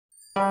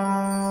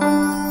Welcome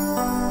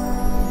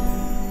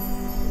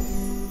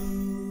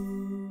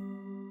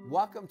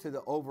to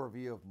the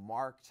overview of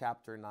Mark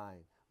chapter 9.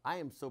 I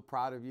am so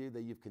proud of you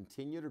that you've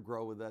continued to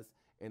grow with us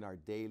in our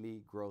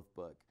daily growth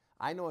book.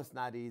 I know it's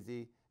not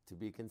easy to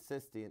be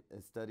consistent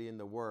in studying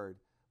the Word,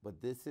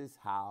 but this is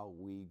how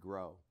we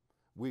grow.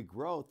 We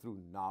grow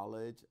through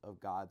knowledge of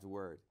God's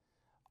Word.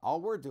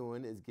 All we're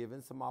doing is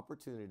giving some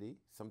opportunity,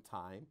 some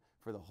time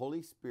for the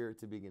Holy Spirit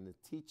to begin to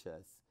teach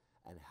us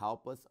and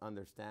help us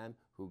understand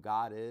who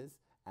God is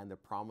and the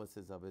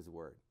promises of His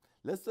Word.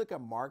 Let's look at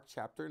Mark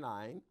chapter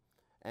 9.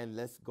 And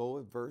let's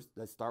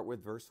start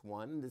with verse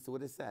 1. This is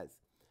what it says.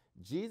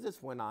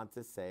 Jesus went on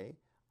to say,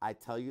 I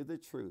tell you the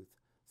truth.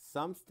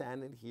 Some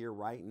standing here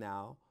right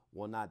now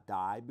will not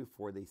die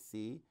before they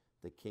see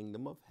the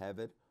kingdom of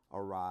heaven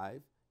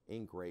arrive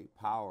in great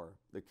power.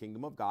 The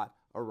kingdom of God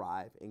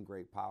arrive in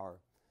great power.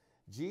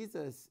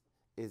 Jesus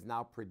is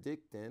now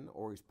predicting,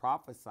 or he's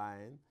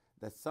prophesying,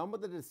 that some of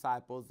the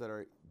disciples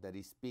that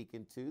he's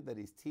speaking to, that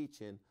he's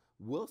teaching,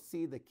 will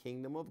see the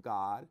kingdom of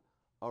God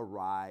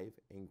arrive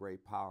in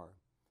great power.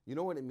 You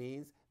know what it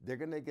means? They're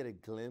going to get a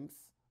glimpse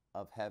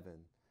of heaven.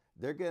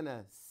 They're going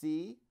to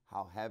see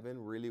how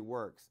heaven really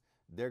works.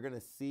 They're going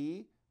to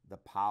see the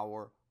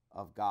power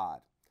of God.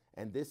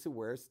 And this is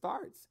where it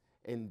starts.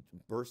 In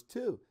verse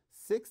 2,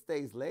 6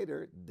 days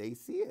later, they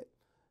see it.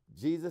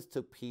 Jesus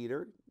took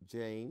Peter,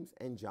 James,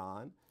 and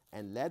John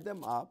and led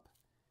them up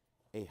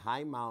a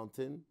high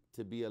mountain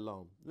to be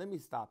alone. Let me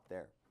stop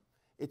there.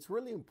 It's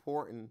really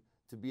important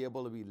to be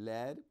able to be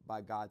led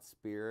by God's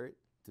Spirit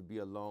to be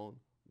alone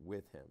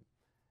with Him.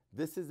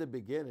 This is the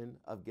beginning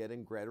of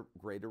getting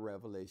greater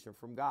revelation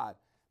from God.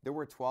 There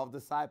were 12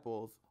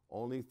 disciples.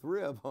 Only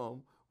 3 of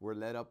them were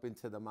led up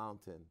into the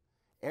mountain.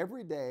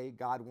 Every day,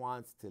 God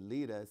wants to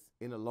lead us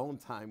in alone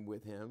time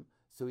with Him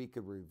so He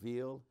could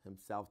reveal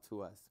Himself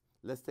to us.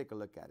 Let's take a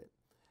look at it.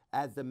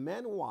 As the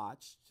men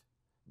watched,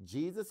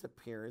 Jesus'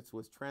 appearance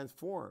was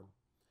transformed,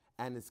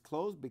 and His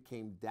clothes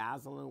became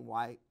dazzling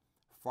white,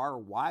 far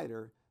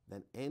whiter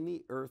than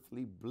any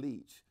earthly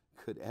bleach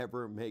could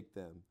ever make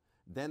them.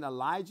 Then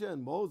Elijah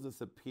and Moses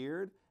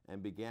appeared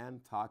and began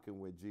talking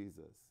with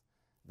Jesus.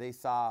 They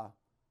saw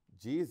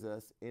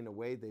Jesus in a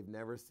way they've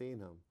never seen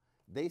Him.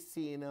 They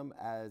seen Him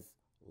as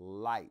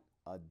light,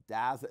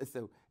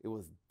 it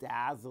was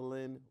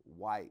dazzling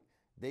white.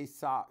 They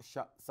saw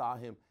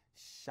Him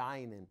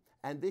shining.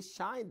 And this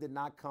shine did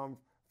not come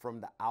from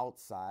the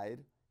outside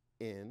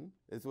in.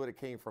 This is what it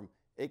came from.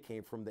 It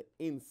came from the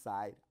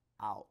inside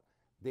out.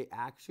 They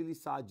actually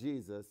saw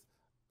Jesus.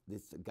 They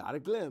got a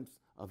glimpse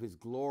of His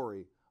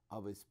glory,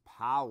 of His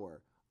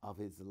power, of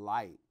His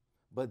light.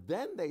 But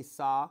then they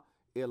saw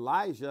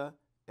Elijah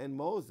and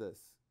Moses.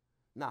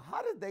 Now,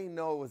 how did they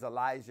know it was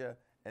Elijah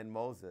and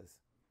Moses?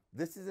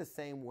 This is the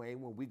same way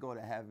when we go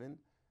to heaven,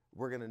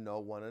 we're going to know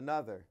one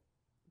another.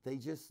 They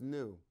just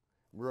knew.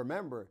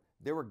 Remember,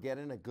 they were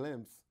getting a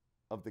glimpse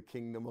of the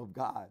kingdom of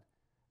God.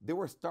 They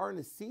were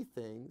starting to see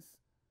things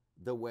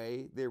the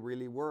way they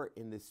really were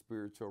in this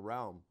spiritual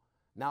realm.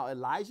 Now,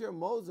 Elijah and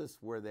Moses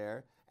were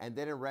there, and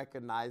they didn't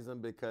recognize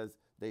them because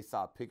they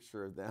saw a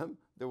picture of them.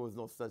 There was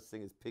no such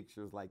thing as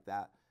pictures like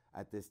that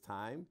at this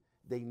time.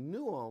 They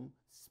knew them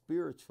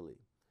spiritually.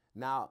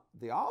 Now,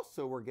 they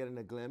also were getting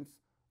a glimpse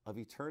of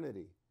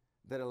eternity.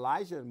 That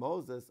Elijah and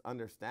Moses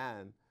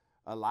understand.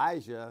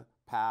 Elijah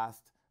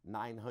passed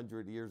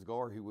 900 years ago,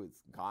 or he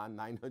was gone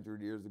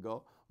 900 years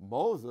ago.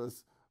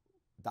 Moses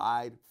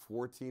died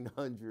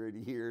 1,400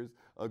 years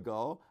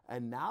ago,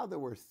 and now that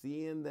we're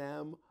seeing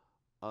them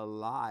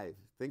alive.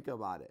 Think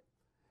about it.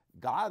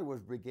 God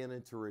was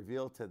beginning to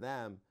reveal to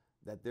them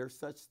that there's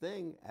such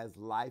thing as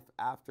life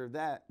after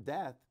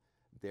death.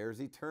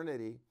 There's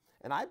eternity.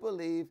 And I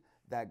believe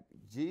that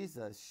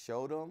Jesus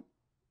showed them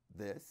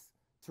this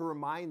to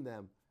remind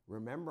them,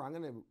 remember, I'm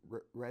going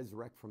to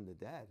resurrect from the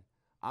dead.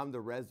 I'm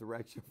the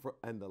resurrection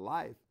and the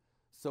life.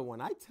 So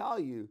when I tell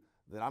you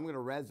that I'm going to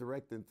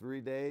resurrect in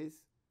 3 days,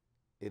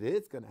 it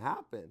is going to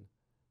happen.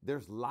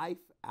 There's life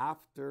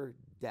after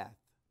death.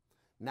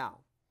 Now,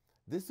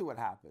 this is what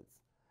happens.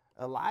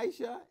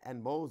 Elijah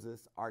and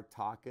Moses are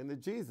talking to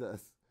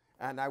Jesus.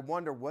 And I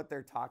wonder what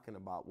they're talking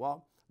about.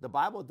 Well, the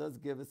Bible does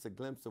give us a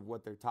glimpse of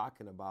what they're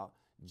talking about.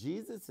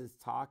 Jesus is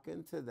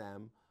talking to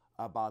them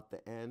about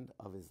the end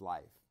of His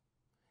life.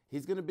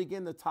 He's going to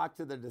begin to talk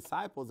to the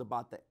disciples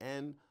about the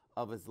end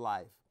of His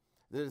life.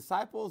 The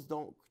disciples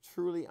don't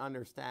truly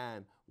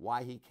understand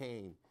why He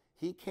came.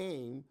 He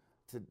came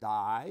to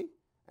die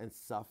and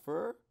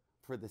suffer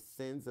for the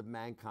sins of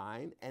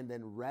mankind and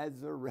then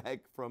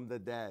resurrect from the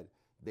dead.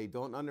 They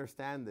don't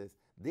understand this.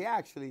 They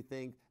actually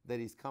think that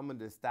He's coming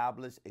to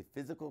establish a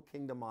physical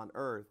kingdom on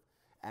earth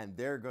and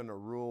they're going to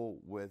rule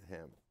with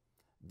Him.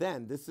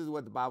 Then, this is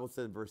what the Bible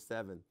says in verse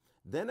 7.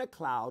 Then a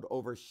cloud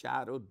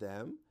overshadowed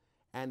them,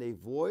 and a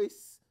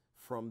voice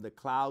from the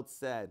cloud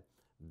said,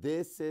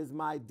 "This is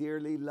my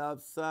dearly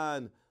loved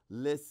Son.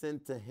 Listen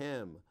to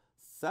Him."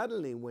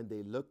 Suddenly, when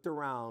they looked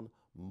around,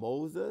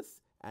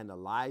 Moses and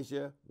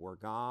Elijah were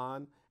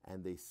gone,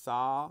 and they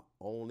saw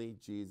only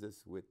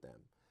Jesus with them.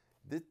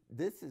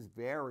 This is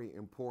very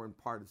important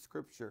part of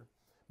Scripture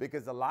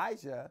because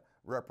Elijah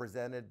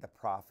represented the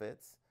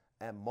prophets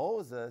and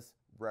Moses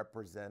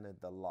represented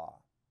the law.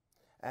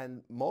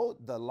 And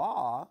the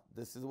law,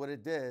 this is what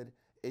it did,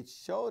 it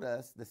showed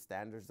us the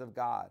standards of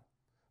God,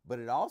 but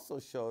it also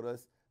showed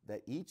us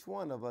that each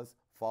one of us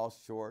falls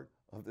short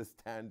of the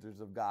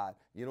standards of God.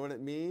 You know what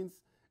it means?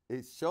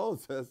 It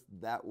shows us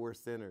that we're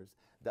sinners.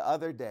 The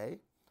other day,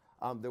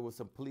 there was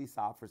some police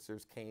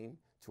officers came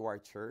to our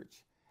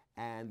church,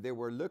 and they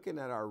were looking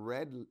at our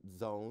red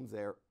zones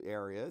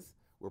areas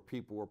where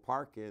people were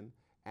parking,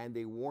 and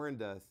they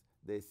warned us.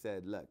 They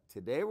said, look,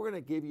 today we're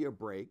going to give you a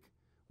break.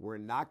 We're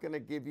not going to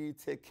give you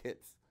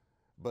tickets,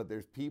 but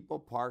there's people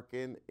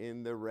parking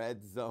in the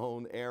red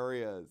zone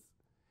areas.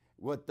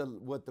 What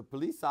the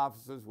police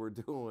officers were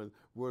doing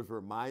was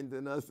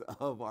reminding us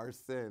of our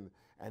sin.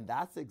 And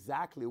that's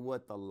exactly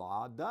what the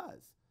law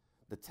does.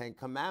 The 10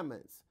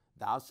 Commandments.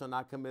 Thou shalt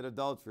not commit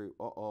adultery.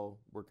 Uh-oh,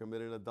 we're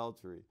committing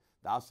adultery.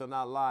 Thou shalt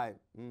not lie.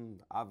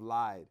 I've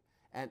lied.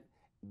 And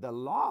the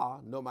law,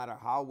 no matter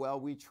how well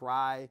we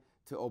try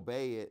to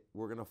obey it,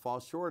 we're going to fall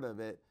short of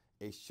it.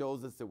 It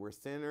shows us that we're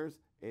sinners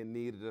in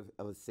need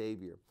of a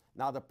Savior.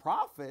 Now, the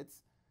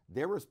prophets,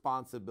 their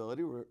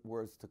responsibility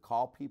was to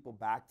call people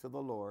back to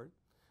the Lord.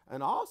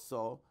 And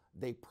also,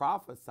 they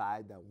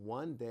prophesied that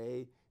one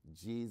day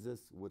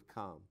Jesus would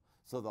come.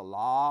 So the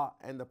law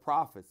and the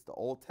prophets, the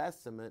Old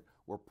Testament,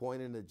 were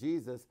pointing to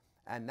Jesus.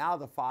 And now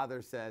the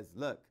Father says,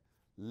 look,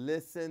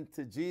 listen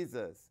to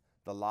Jesus.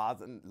 The law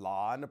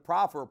and the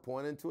prophet are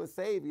pointing to a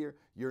Savior.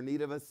 You're in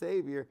need of a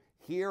Savior.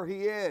 Here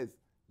he is.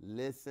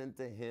 Listen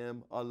to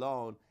him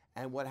alone.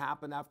 And what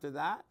happened after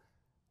that?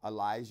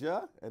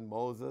 Elijah and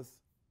Moses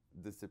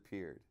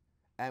disappeared.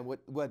 And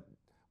what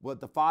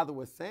the Father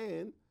was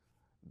saying,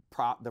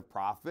 the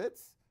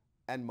prophets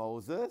and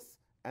Moses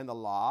and the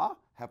law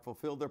have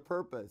fulfilled their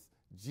purpose.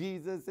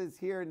 Jesus is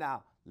here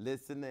now.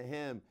 Listen to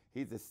him.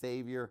 He's the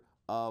Savior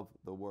of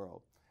the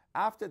world.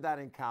 After that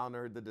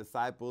encounter, the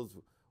disciples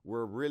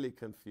were really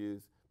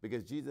confused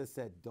because Jesus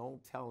said,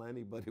 don't tell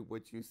anybody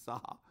what you saw.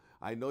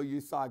 I know you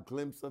saw a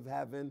glimpse of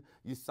heaven.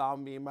 You saw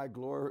me in my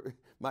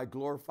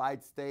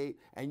glorified state,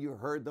 and you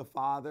heard the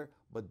Father,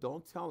 but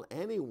don't tell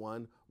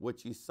anyone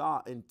what you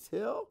saw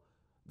until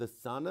the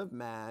Son of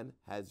Man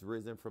has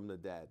risen from the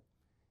dead.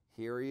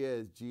 Here he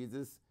is,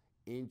 Jesus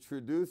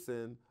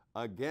introducing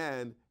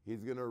again,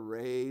 he's going to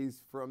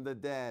raise from the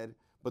dead.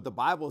 But the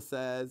Bible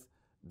says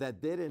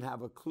that they didn't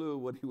have a clue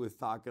what he was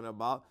talking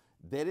about.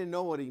 They didn't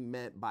know what he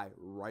meant by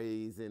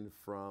rising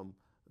from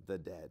the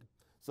dead.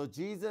 So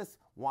Jesus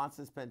wants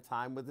to spend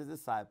time with his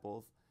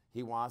disciples.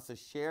 He wants to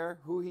share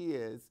who he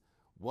is,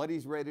 what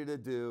he's ready to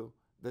do.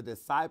 The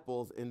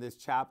disciples in this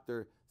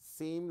chapter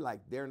seem like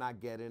they're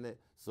not getting it.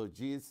 So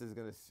Jesus is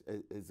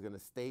going to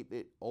state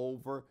it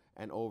over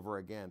and over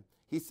again.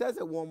 He says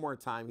it one more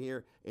time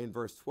here in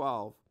verse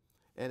 12.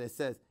 And it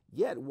says,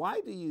 yet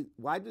why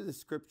do the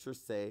scriptures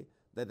say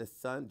that the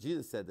Son,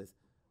 Jesus said this,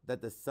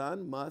 that the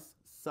Son must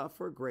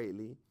suffer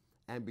greatly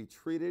and be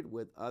treated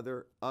with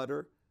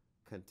utter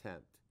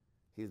contempt?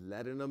 He's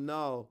letting them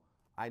know,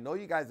 I know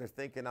you guys are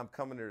thinking I'm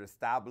coming to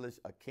establish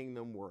a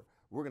kingdom where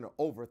we're going to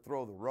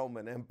overthrow the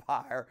Roman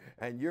Empire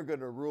and you're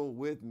going to rule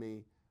with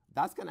me.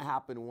 That's going to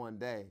happen one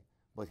day.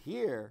 But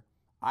here,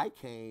 I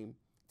came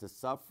to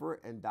suffer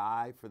and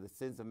die for the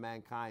sins of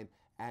mankind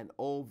and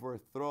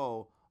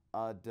overthrow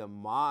a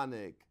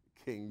demonic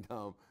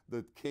kingdom,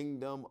 the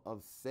kingdom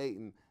of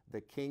Satan,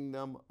 the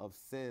kingdom of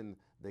sin,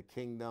 the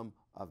kingdom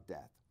of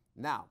death.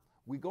 Now,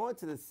 we go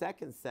into the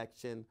second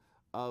section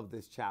of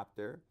this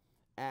chapter,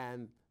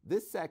 and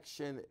this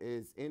section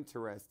is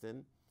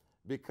interesting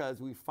because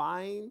we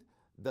find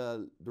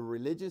the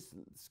religious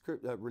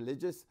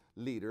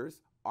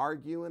leaders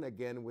arguing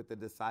again with the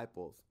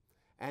disciples,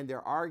 and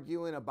they're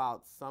arguing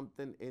about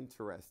something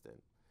interesting.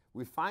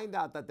 We find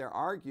out that they're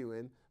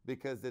arguing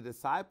because the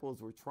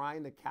disciples were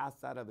trying to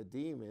cast out of a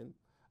demon,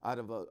 out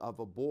of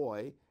a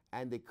boy,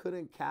 and they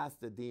couldn't cast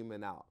the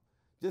demon out.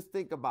 Just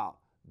think about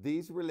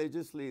these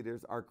religious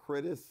leaders are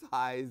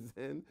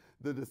criticizing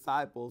the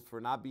disciples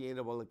for not being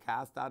able to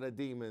cast out a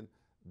demon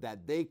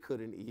that they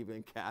couldn't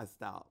even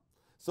cast out.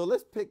 So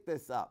let's pick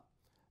this up.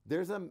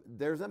 There's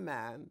a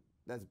man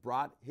that's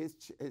brought his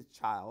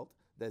child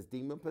that's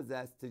demon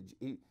possessed.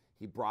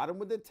 He brought him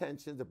with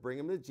intentions to bring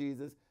him to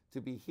Jesus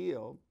to be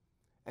healed.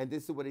 And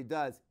this is what he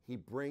does. He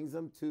brings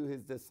him to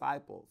his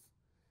disciples.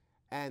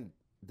 And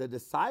the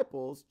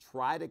disciples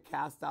try to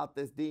cast out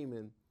this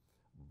demon,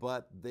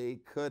 but they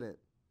couldn't.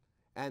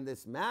 And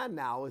this man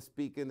now is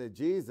speaking to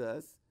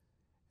Jesus,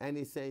 and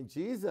he's saying,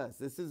 Jesus,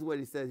 this is what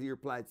he says. He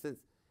replied, since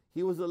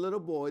he was a little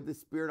boy, the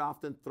Spirit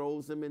often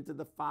throws him into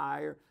the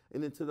fire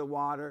and into the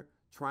water,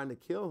 trying to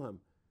kill him.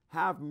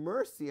 Have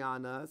mercy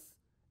on us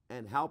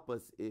and help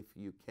us if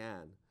you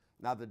can.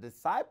 Now, the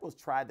disciples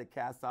tried to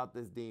cast out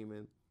this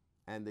demon,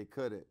 and they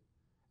couldn't.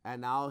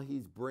 And now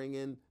he's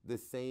bringing the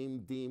same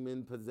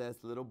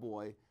demon-possessed little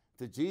boy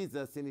to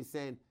Jesus, and he's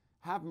saying,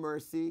 have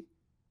mercy.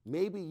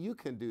 Maybe you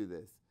can do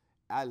this.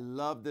 I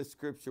love the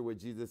scripture where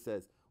Jesus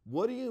says,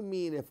 what do you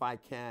mean if I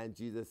can?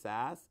 Jesus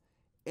asked.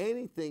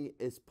 Anything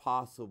is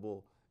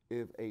possible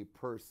if a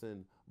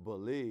person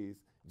believes.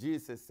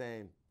 Jesus is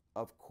saying,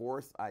 of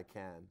course I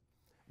can.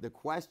 The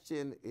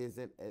question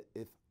isn't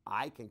if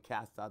I can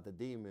cast out the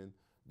demon.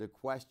 The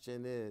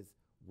question is,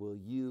 will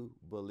you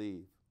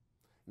believe?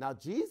 Now,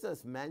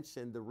 Jesus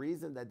mentioned the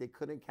reason that they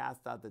couldn't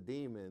cast out the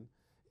demon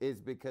is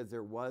because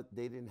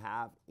they didn't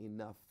have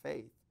enough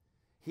faith.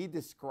 He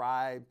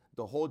described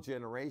the whole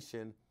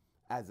generation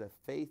as a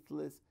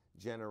faithless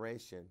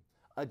generation.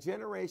 A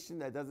generation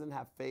that doesn't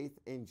have faith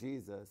in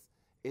Jesus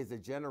is a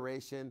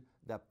generation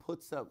that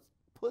puts up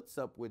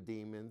with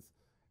demons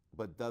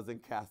but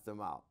doesn't cast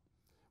them out.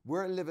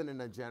 We're living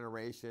in a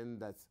generation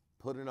that's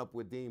putting up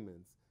with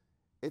demons.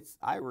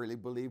 I really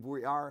believe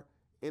we are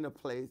in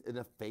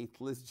a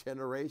faithless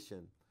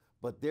generation.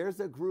 But there's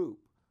a group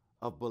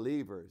of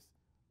believers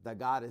that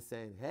God is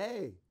saying,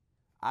 hey,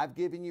 I've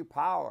given you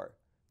power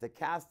to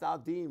cast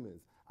out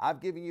demons.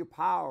 I've given you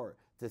power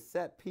to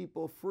set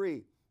people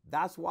free.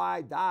 That's why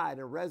I died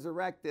and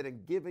resurrected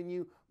and given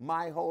you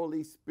my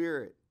Holy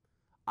Spirit.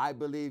 I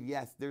believe,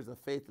 yes, there's a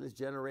faithless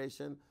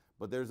generation,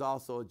 but there's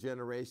also a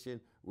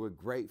generation with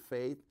great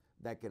faith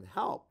that can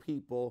help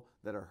people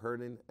that are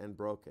hurting and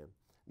broken.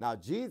 Now,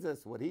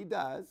 Jesus, what he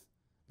does,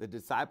 the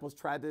disciples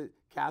tried to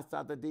cast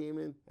out the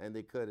demon and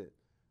they couldn't.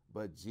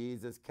 But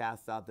Jesus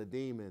cast out the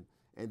demon.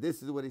 And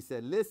this is what he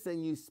said.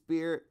 Listen, you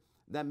spirit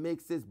that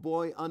makes this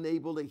boy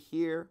unable to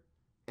hear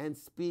and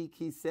speak,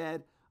 he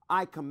said,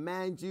 I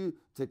command you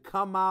to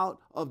come out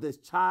of this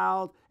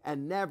child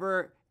and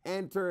never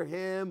enter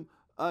him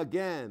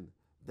again.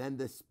 Then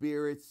the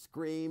spirit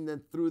screamed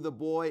and threw the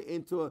boy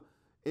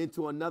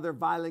into another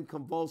violent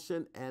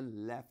convulsion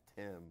and left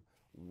him.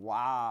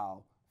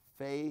 Wow.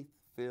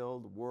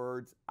 Faith-filled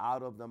words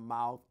out of the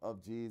mouth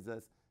of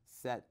Jesus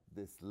set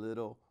this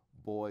little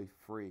boy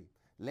free.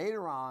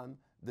 Later on,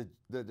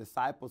 the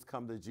disciples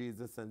come to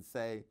Jesus and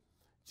say,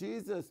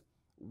 Jesus,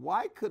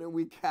 why couldn't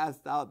we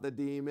cast out the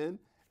demon?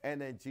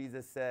 And then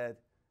Jesus said,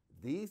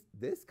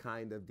 this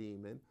kind of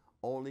demon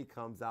only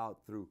comes out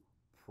through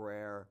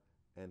prayer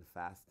and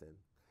fasting.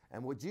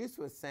 And what Jesus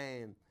was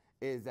saying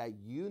is that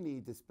you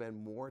need to spend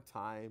more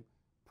time,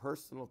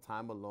 personal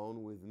time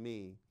alone with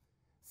me,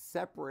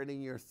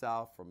 separating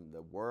yourself from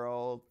the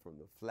world, from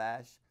the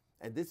flesh.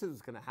 And this is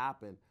what's going to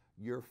happen.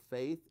 Your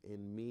faith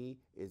in me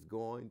is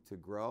going to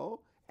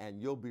grow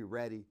and you'll be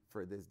ready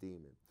for this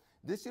demon.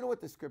 You know what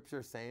the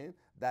scripture is saying?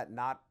 That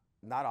not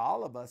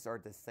all of us are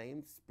at the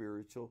same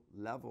spiritual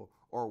level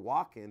or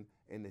walking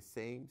in the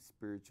same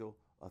spiritual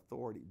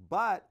authority,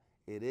 but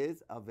it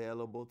is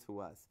available to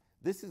us.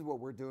 This is what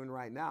we're doing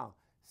right now,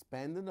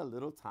 spending a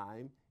little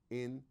time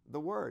in the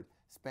Word,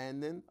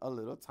 spending a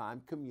little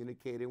time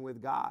communicating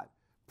with God.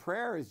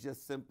 Prayer is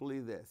just simply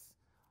this: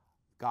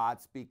 God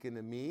speaking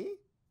to me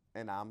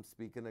and I'm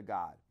speaking to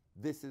God.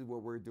 This is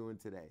what we're doing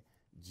today.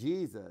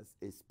 Jesus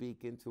is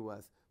speaking to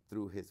us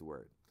through his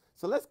Word.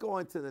 So let's go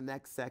into the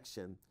next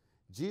section.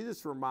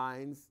 Jesus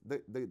reminds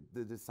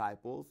the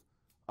disciples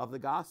of the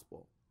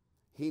gospel.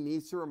 He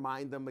needs to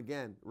remind them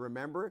again.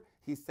 Remember,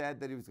 he said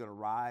that he was going to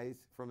rise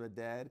from the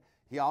dead.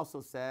 He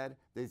also said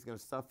that he's going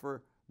to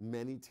suffer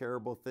many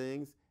terrible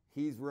things.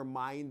 He's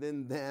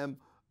reminding them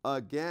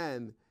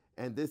again.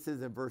 And this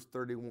is in verse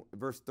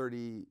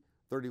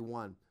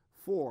 31.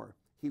 For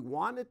he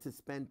wanted to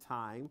spend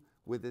time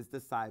with his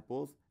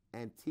disciples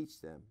and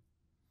teach them.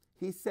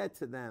 He said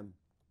to them,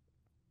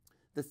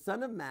 the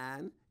Son of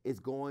Man is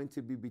going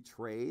to be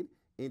betrayed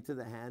into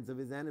the hands of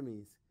his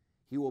enemies.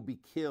 He will be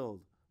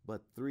killed,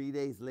 but 3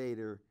 days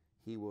later,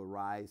 he will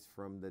rise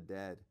from the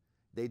dead.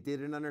 They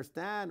didn't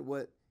understand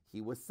what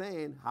he was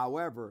saying.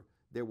 However,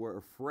 they were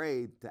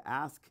afraid to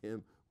ask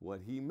him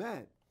what he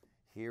meant.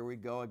 Here we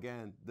go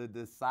again. The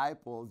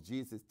disciples,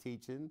 Jesus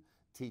teaching,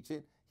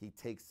 he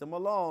takes them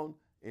alone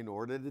in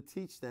order to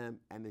teach them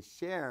and to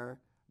share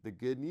the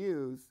good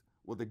news.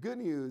 Well, the good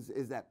news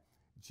is that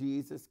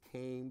Jesus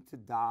came to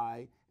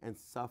die and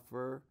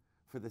suffer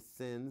for the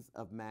sins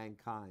of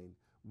mankind.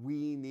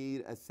 We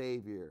need a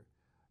Savior.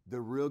 The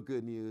real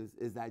good news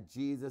is that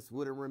Jesus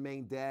wouldn't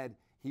remain dead.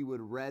 He would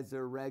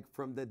resurrect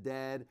from the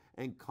dead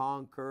and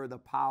conquer the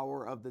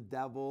power of the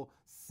devil,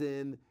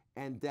 sin,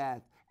 and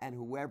death. And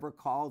whoever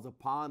calls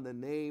upon the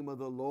name of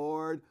the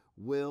Lord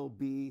will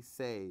be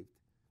saved.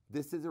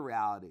 This is a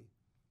reality.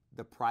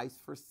 The price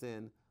for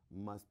sin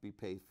must be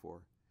paid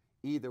for.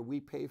 Either we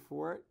pay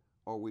for it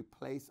or we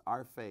place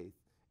our faith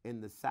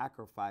in the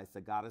sacrifice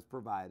that God has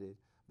provided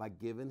by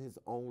giving his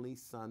only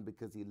Son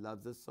because he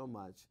loves us so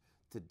much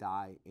to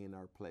die in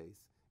our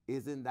place.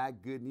 Isn't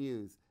that good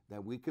news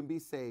that we can be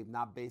saved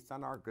not based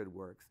on our good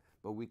works,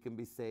 but we can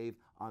be saved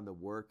on the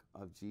work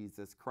of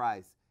Jesus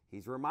Christ?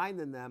 He's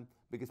reminding them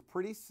because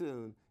pretty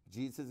soon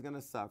Jesus is going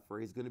to suffer,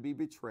 he's going to be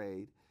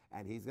betrayed,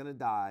 and he's going to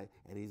die,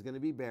 and he's going to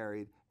be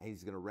buried, and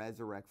he's going to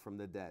resurrect from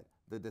the dead.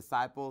 The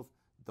disciples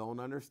don't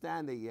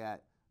understand it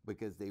yet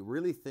because they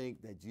really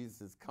think that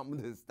Jesus is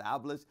coming to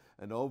establish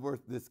and over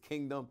this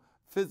kingdom,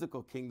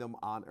 physical kingdom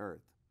on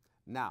earth.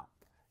 Now,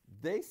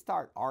 they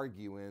start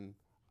arguing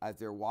as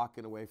they're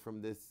walking away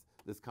from this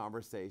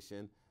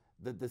conversation.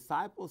 the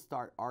disciples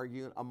start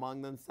arguing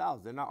among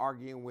themselves. They're not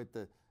arguing with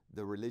the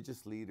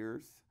religious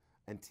leaders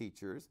and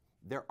teachers.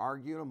 They're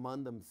arguing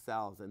among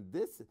themselves. And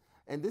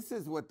this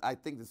is what I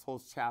think this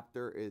whole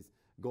chapter is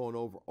going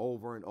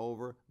over and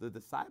over. The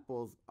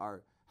disciples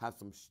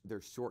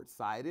they're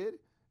short-sighted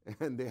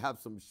and they have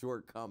some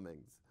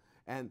shortcomings.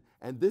 And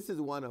this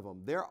is one of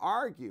them. They're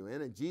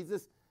arguing, and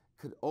Jesus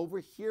could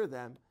overhear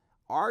them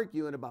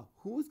arguing about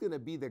who's going to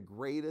be the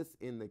greatest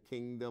in the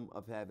kingdom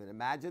of heaven.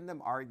 Imagine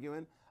them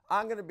arguing,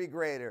 I'm going to be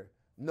greater.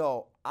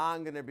 No,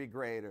 I'm going to be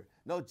greater.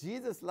 No,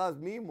 Jesus loves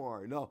me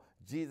more. No,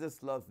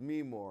 Jesus loves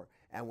me more.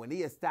 And when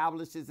he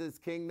establishes his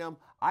kingdom,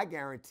 I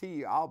guarantee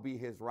you I'll be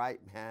his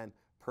right-hand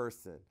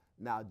person.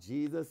 Now,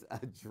 Jesus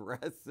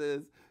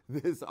addresses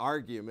this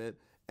argument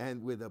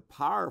and with a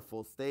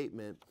powerful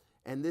statement.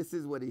 And this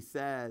is what he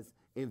says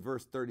in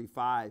verse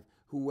 35.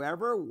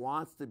 Whoever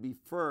wants to be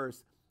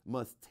first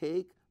must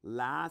take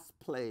last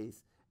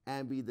place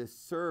and be the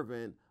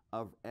servant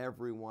of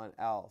everyone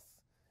else.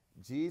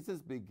 Jesus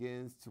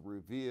begins to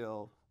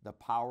reveal the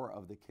power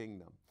of the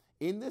kingdom.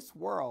 In this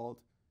world,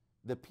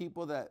 the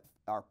people that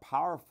are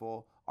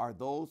powerful are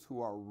those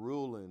who are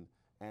ruling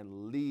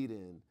and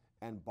leading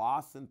and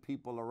bossing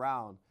people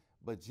around.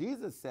 But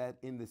Jesus said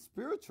in the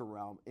spiritual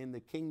realm, in the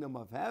kingdom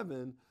of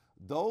heaven,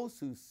 those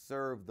who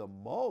serve the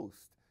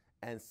most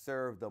and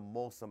serve the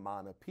most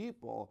amount of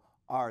people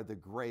are the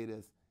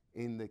greatest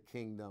in the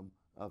kingdom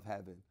of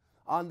heaven.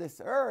 On this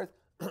earth,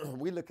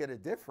 we look at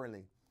it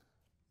differently.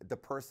 The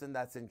person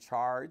that's in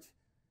charge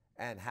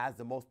and has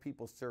the most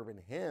people serving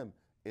him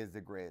is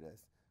the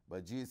greatest.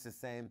 But Jesus is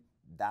saying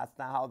that's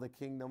not how the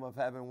kingdom of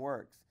heaven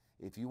works.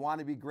 If you want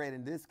to be great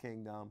in this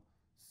kingdom,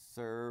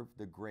 serve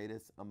the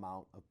greatest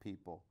amount of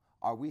people.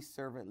 Are we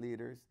servant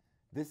leaders?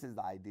 This is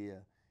the idea.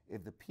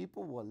 If the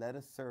people will let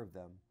us serve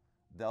them,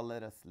 they'll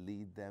let us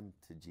lead them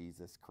to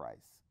Jesus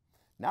Christ.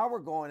 Now we're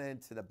going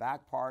into the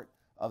back part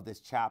of this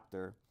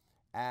chapter,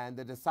 and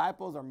the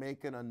disciples are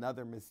making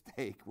another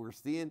mistake. We're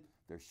seeing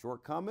their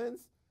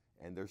shortcomings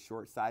and their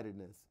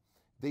short-sightedness.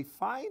 They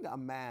find a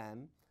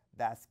man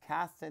that's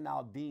casting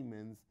out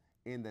demons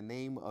in the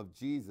name of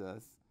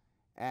Jesus,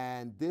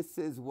 and this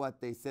is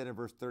what they said in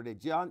verse 30.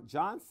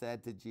 John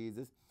said to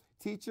Jesus,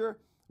 "Teacher,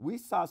 we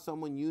saw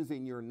someone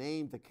using your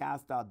name to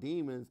cast out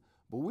demons,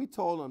 but we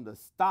told him to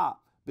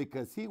stop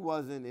because he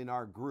wasn't in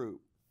our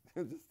group."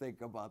 Just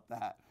think about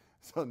that.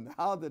 So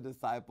now the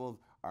disciples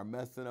are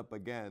messing up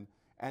again.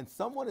 And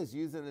someone is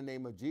using the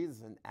name of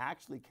Jesus and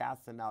actually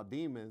casting out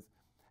demons.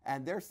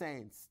 And they're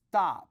saying,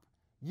 stop.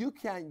 You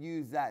can't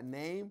use that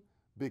name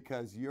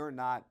because you're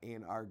not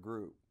in our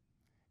group.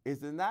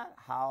 Isn't that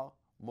how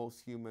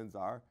most humans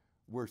are?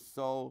 We're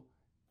so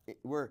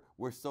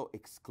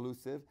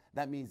exclusive.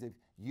 That means if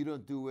you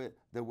don't do it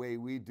the way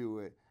we do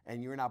it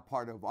and you're not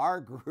part of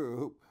our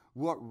group,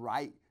 what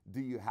right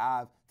do you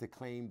have to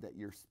claim that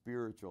you're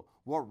spiritual?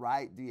 What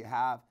right do you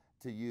have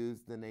to use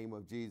the name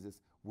of Jesus?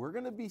 We're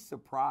going to be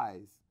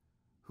surprised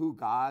who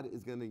God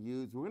is going to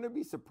use. We're going to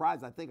be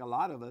surprised, I think a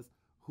lot of us,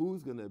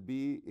 who's going to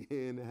be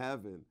in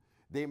heaven.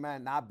 They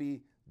might not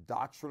be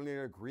doctrinally in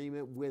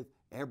agreement with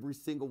every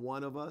single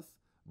one of us,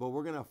 but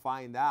we're going to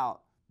find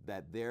out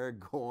that they're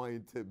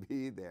going to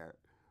be there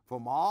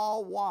from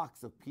all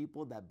walks of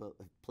people that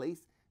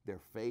place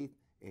their faith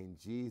in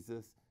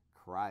Jesus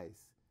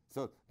Christ.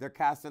 So they're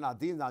casting out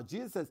demons. Now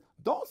Jesus says,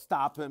 don't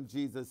stop him,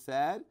 Jesus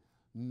said.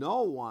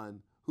 No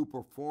one who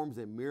performs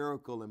a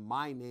miracle in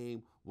my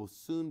name will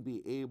soon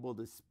be able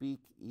to speak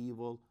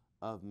evil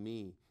of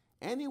me.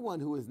 Anyone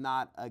who is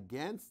not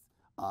against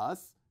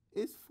us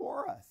is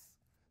for us.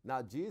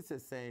 Now Jesus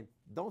is saying,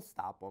 don't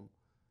stop them,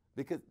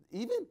 because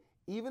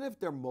even if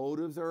their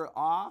motives are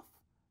off,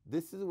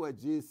 this is what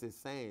Jesus is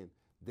saying.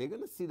 They're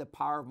going to see the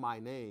power of my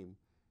name,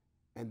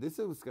 and this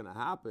is what's going to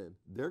happen.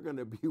 They're going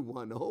to be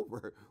won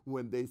over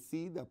when they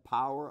see the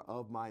power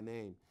of my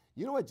name.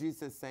 You know what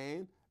Jesus is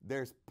saying?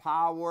 There's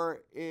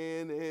power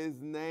in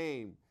his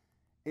name.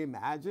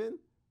 Imagine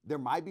there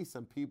might be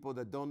some people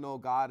that don't know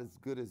God as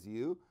good as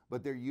you,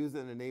 but they're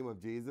using the name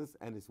of Jesus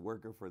and it's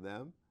working for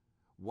them.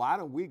 Why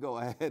don't we go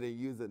ahead and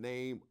use the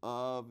name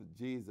of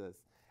Jesus?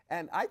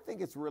 And I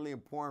think it's really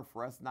important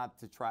for us not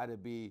to try to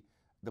be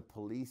the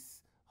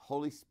police,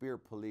 Holy Spirit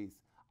police.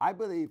 I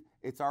believe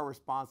it's our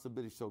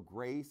responsibility to show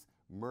grace,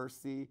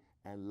 mercy,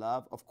 and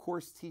love. Of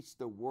course, teach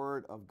the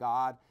word of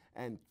God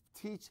and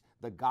teach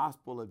the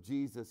gospel of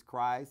Jesus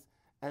Christ,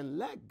 and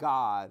let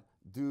God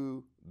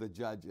do the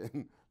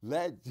judging.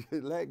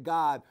 Let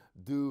God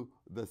do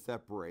the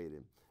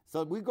separating.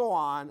 So we go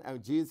on,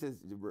 and Jesus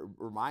is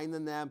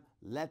reminding them,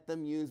 let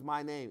them use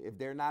my name. If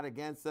they're not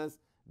against us,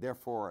 they're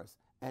for us.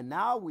 And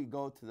now we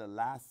go to the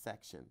last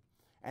section.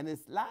 And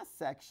this last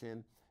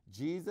section,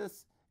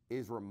 Jesus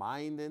is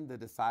reminding the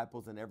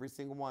disciples and every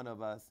single one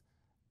of us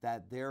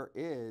that there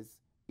is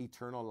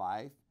eternal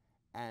life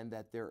and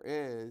that there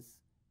is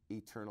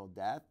eternal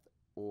death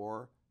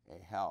or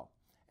a hell.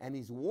 And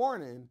he's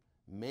warning,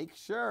 make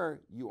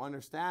sure you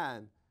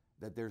understand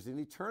that there's an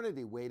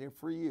eternity waiting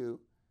for you,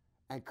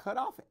 and cut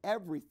off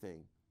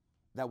everything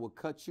that will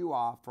cut you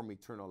off from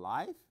eternal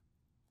life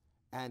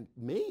and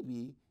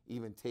maybe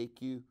even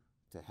take you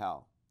to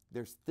hell.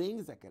 There's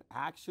things that can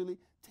actually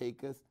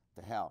take us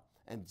to hell.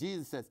 And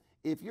Jesus says,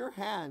 if your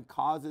hand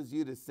causes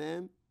you to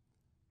sin,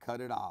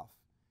 cut it off.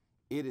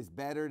 It is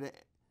better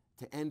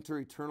to enter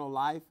eternal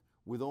life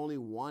with only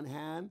one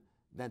hand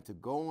than to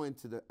go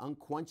into the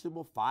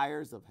unquenchable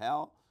fires of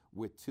hell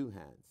with two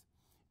hands.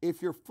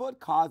 If your foot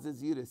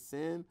causes you to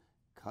sin,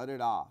 cut it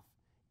off.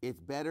 It's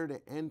better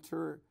to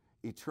enter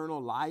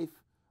eternal life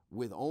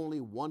with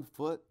only one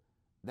foot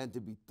than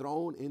to be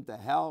thrown into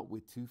hell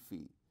with 2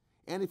 feet.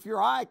 And if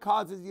your eye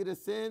causes you to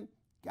sin,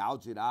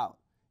 gouge it out.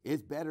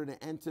 It's better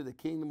to enter the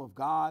kingdom of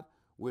God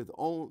with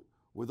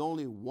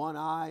only one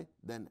eye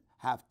than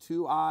have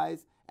 2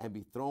 eyes and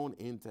be thrown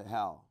into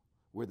hell,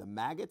 where the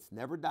maggots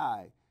never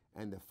die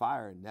and the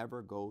fire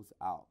never goes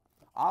out.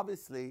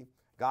 Obviously,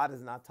 God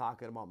is not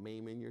talking about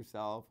maiming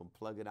yourself and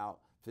plugging out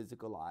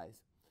physical eyes,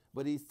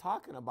 but he's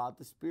talking about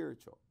the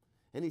spiritual.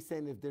 And he's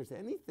saying if there's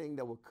anything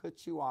that will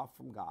cut you off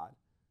from God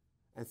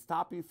and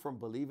stop you from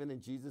believing in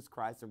Jesus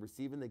Christ and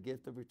receiving the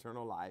gift of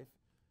eternal life,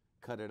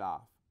 cut it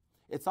off.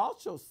 It's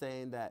also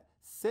saying that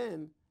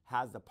sin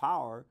has the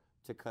power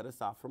to cut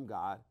us off from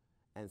God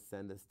and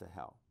send us to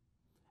hell.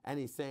 And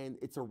he's saying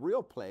it's a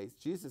real place.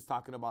 Jesus is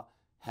talking about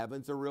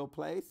heaven's a real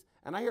place.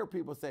 And I hear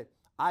people say,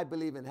 I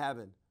believe in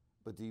heaven,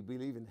 but do you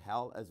believe in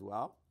hell as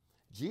well?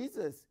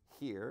 Jesus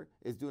here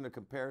is doing a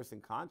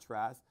comparison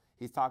contrast.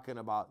 He's talking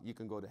about you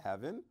can go to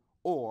heaven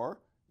or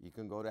you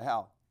can go to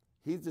hell.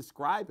 He's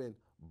describing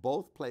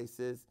both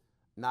places,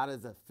 not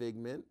as a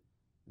figment,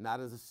 not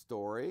as a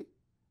story,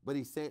 but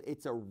he's saying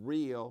it's a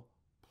real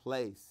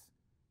place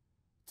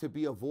to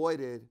be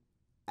avoided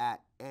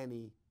at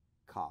any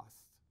cost.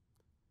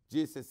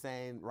 Jesus is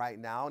saying right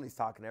now, and he's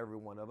talking to every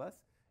one of us,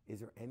 is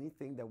there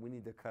anything that we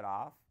need to cut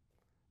off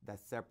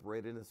that's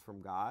separating us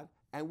from God?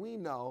 And we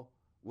know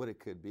what it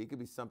could be. It could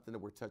be something that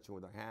we're touching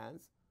with our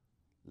hands,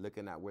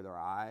 looking at with our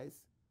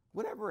eyes,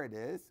 whatever it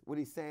is. What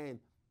he's saying,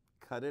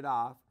 cut it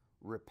off,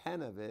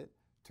 repent of it,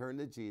 turn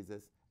to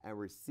Jesus, and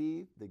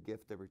receive the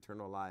gift of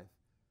eternal life.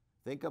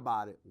 Think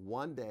about it.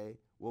 One day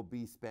we'll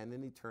be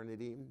spending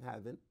eternity in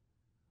heaven,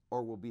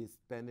 or we'll be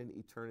spending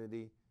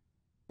eternity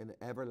in an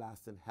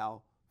everlasting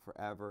hell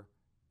forever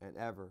and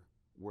ever,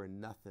 where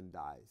nothing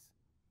dies.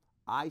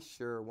 I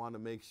sure want to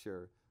make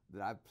sure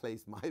that I've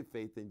placed my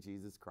faith in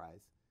Jesus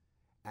Christ.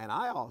 And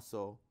I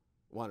also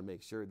want to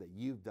make sure that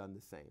you've done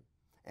the same.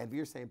 And if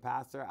you're saying,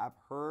 Pastor, I've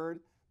heard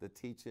the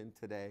teaching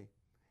today,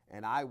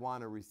 and I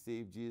want to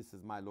receive Jesus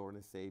as my Lord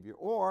and Savior,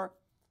 or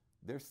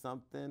there's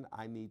something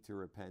I need to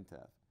repent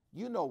of.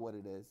 You know what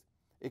it is.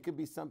 It could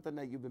be something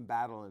that you've been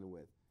battling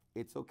with.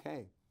 It's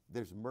okay.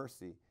 There's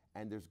mercy,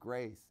 and there's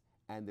grace,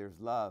 and there's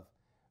love.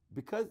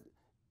 Because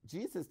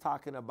Jesus is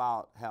talking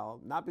about hell,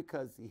 not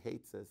because he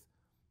hates us,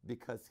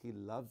 because he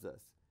loves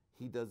us.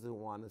 He doesn't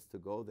want us to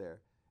go there.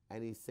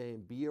 And he's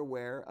saying, be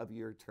aware of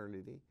your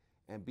eternity,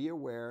 and be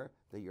aware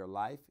that your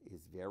life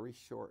is very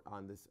short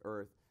on this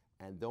earth,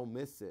 and don't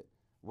miss it.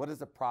 What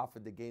is a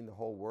profit to gain the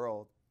whole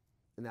world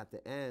and at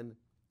the end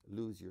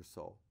lose your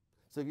soul?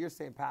 So if you're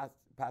saying,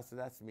 Pastor,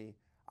 that's me.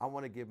 I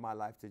want to give my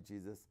life to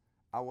Jesus.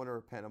 I want to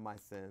repent of my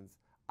sins.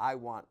 I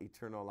want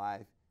eternal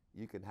life.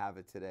 You can have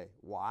it today.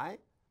 Why?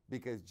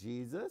 Because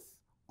Jesus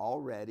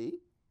already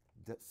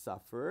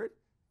suffered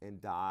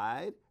and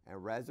died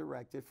and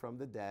resurrected from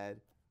the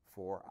dead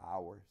for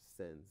our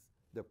sins.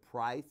 The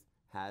price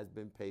has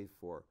been paid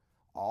for.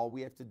 All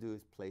we have to do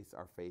is place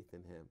our faith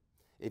in him.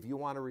 If you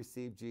want to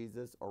receive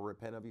Jesus or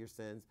repent of your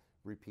sins,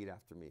 repeat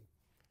after me.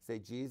 Say,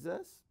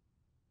 Jesus,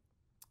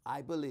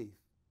 I believe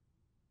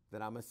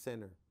that I'm a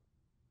sinner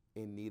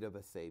in need of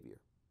a Savior.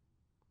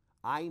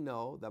 I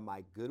know that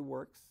my good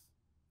works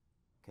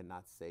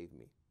cannot save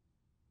me.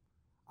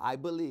 I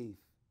believe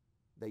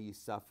that you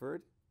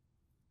suffered,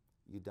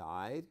 you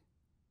died,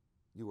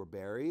 you were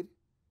buried,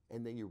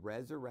 and then you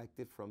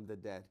resurrected from the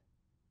dead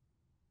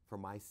for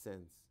my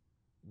sins.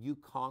 You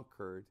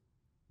conquered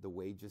the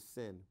wage of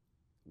sin,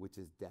 which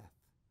is death.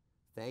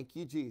 Thank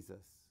you,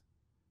 Jesus,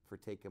 for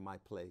taking my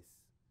place.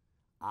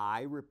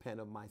 I repent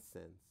of my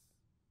sins.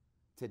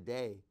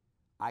 Today,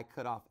 I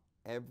cut off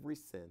every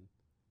sin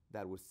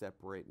that would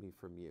separate me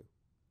from you.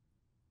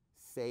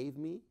 Save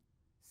me,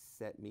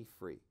 set me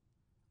free.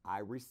 I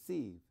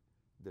receive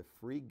the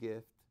free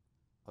gift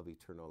of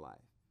eternal life.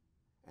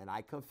 And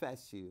I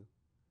confess you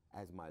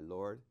as my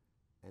Lord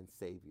and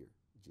Savior,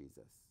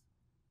 Jesus.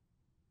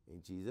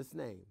 In Jesus'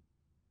 name,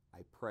 I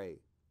pray,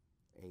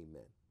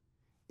 amen.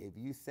 If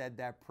you said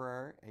that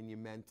prayer and you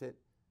meant it,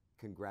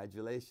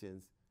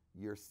 congratulations.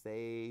 You're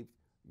saved,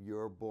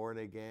 you're born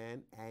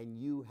again, and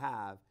you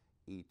have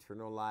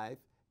eternal life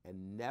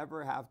and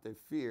never have to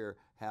fear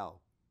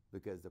hell,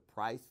 because the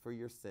price for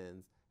your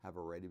sins have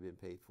already been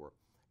paid for.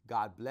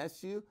 God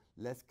bless you.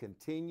 Let's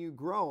continue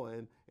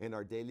growing in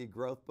our daily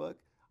growth book.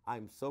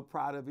 I'm so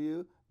proud of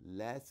you.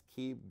 Let's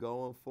keep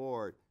going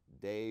forward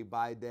day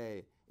by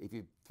day. If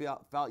you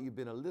felt you've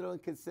been a little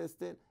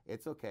inconsistent,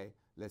 it's okay.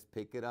 Let's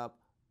pick it up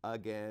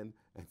again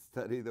and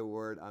study the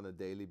word on a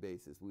daily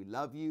basis. We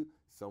love you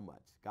so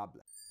much. God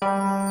bless.